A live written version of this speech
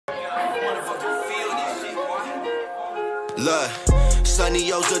Look,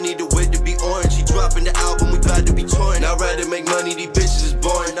 Sunny O's don't need the wit to be orange. He dropping the album, we bout to be touring. I'd rather make money, these bitches is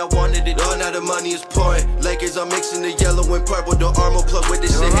boring. I wanted it all, now the money is pouring. Lakers, I'm mixing the yellow and purple. The armor plug with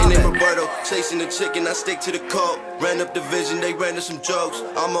this shit, his name Roberto. Chasing the chicken, I stick to the code. Ran up the vision, they ran to some jokes.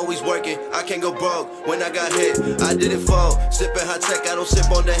 I'm always working, I can't go broke. When I got hit, I didn't fall. Sipping high tech, I don't sip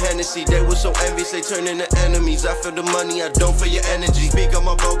on the Hennessy. They were so envious, they turn into enemies. I feel the money, I don't feel your energy. Speak on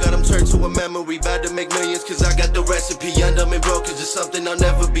my bro, got them turned to a memory. About to make millions, cause I got the recipe. Young, dumb, and broke is just something I'll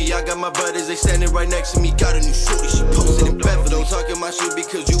never be. I got my brothers, they standing right next to me. Got a new shorty, she posted in Beverly. Don't talk in my shit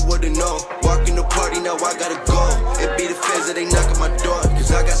because you wouldn't know. Walking the party, now I gotta go. It be the feds that they knock on my door.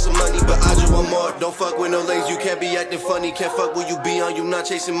 Cause I got some money, but I just want more. Don't fuck with no lanes, you can't be acting funny. Can't fuck where you be on, you not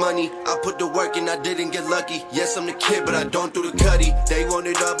chasing money. I put the work in, I didn't get lucky. Yes, I'm the kid, but I don't do the cutty. They want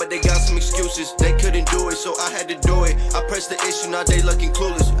it all, but they got some excuses. They couldn't do it, so I had to do it. I pressed the issue, now they looking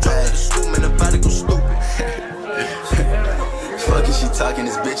clueless. Drop to the school, man, I'm about to go stupid. Fucking she talking,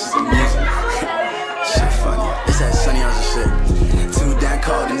 this bitch is amusing. Shit funny. It's that Sunny O's and shit. Too damn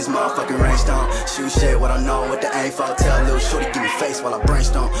cold in this motherfucking rainstorm. Shoot shit, what I know, what the aim for. Tell little shorty, give me face while I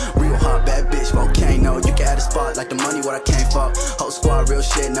brainstorm. Real hot, bad bitch, volcano. You can add a spot like the money, what I came for. Whole squad, real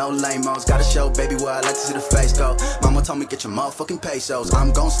shit, no lame-os. Gotta show, baby, where I like to see the face go. Mama told me, get your motherfucking pesos.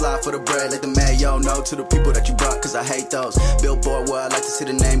 I'm gon' slide for the bread like the mayo. No to the people that you brought, cause I hate those. Billboard, where I like to see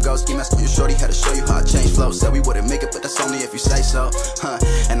the name go. Ski mask on your shorty, had to show you how I change flow. Said we wouldn't make it, but that's only if you say so.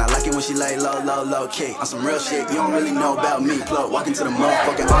 And I like it when she lay low, low, low key. On some real shit, you don't really know about me. Plug, walking to the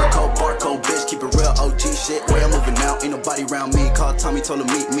motherfucking hardcore, barcode, bitch. Keep it real, OG shit. Way I'm moving out, ain't nobody around me. Called Tommy, told him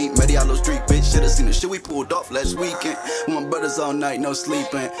meet. MEDIABLO street, bitch. Should've seen the shit we pulled off last weekend. With my brothers all night, no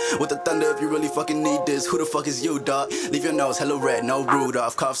sleeping. With the thunder, if you really fucking need this. Who the fuck is you, dog? Leave your nose hella red, no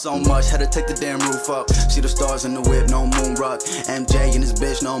Rudolph. Cough so much, had to take the damn roof up. See the stars in the whip, no moon rock. MJ and his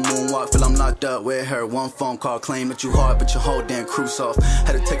bitch, no moonwalk. Feel I'm locked up with her. One phone call, claim that you hard, but your whole damn crew soft.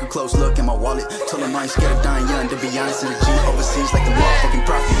 Had to take a close look at my wallet. Told him I ain't scared of dying young. To be honest, in the G overseas like the motherfucking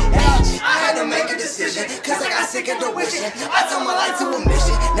prophet. I had to make a decision, cause I got sick of the wishing. I turned my life to a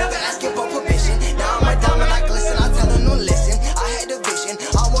mission, never asking for permission. Now I'm a diamond, I glisten, I tell them no listen. I had the vision,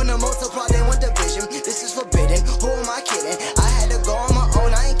 I wanna multiply, they want the vision. This is forbidden, who am I kidding? I had to go on my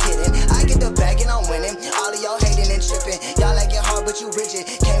own, I ain't kidding. I get the bag and I'm winning, all of y'all hating and tripping. Y'all like it hard but you rigid,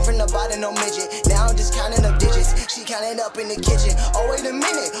 came from the bottom, no midget. Now I'm just counting up digits, she counting up in the kitchen. Oh wait a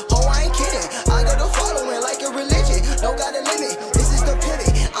minute, oh I ain't kidding. I got the following like a religion, no got a limit, this is the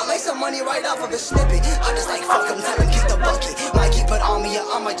pivot. I make some money right off of a snippet. I just like fuck 'em, tell 'em kick the bucket. Might keep it on me or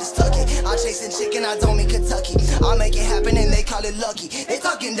I might just tuck it. I'm chasing chicken, I don't mean Kentucky. I make it happen and they call it lucky. They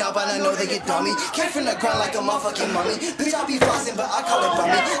talking down but I know they get dummy. Came from the ground like a motherfucking mummy. Bitch I be flossing but I call it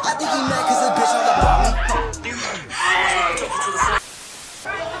bummy. I think he mad cause his bitch on the bummy.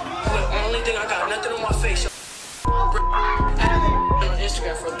 The only thing I got, nothing on my face. On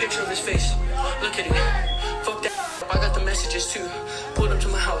Instagram for a picture of his face. Look at it. Fuck that. I got the messages too. Pulled up to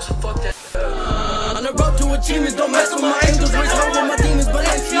my house. Fuck that. On the road to achievements, don't mess with my angels. Raise hard with my demons,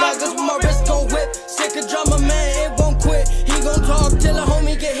 Balenciagas with my wrist gon' whip. Sick of drama, man, it won't quit. He gon' talk till a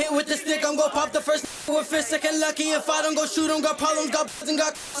homie get hit with the stick. I'm gon' pop the first with fist. Second lucky if I don't go shoot him. Got problems, got and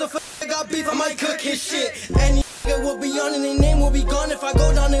got so I got beef. I might cook his shit. Any nigga will be on and their name will be gone. If I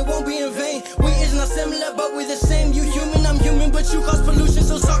go down, it won't be in vain. We is not similar, but we the same. You human, I'm human, but you cause pollution.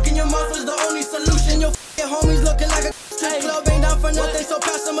 So sucking your mouth is the only solution. Your homies looking like a strip club, ain't down for nothing. So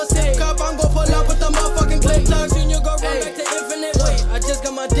pass him a sip cup. I'm gon' pull up with the motherfucking click clocks. And you go run back to infinite. Wait, I just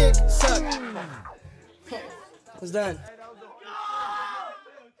got my dick sucked. It's done.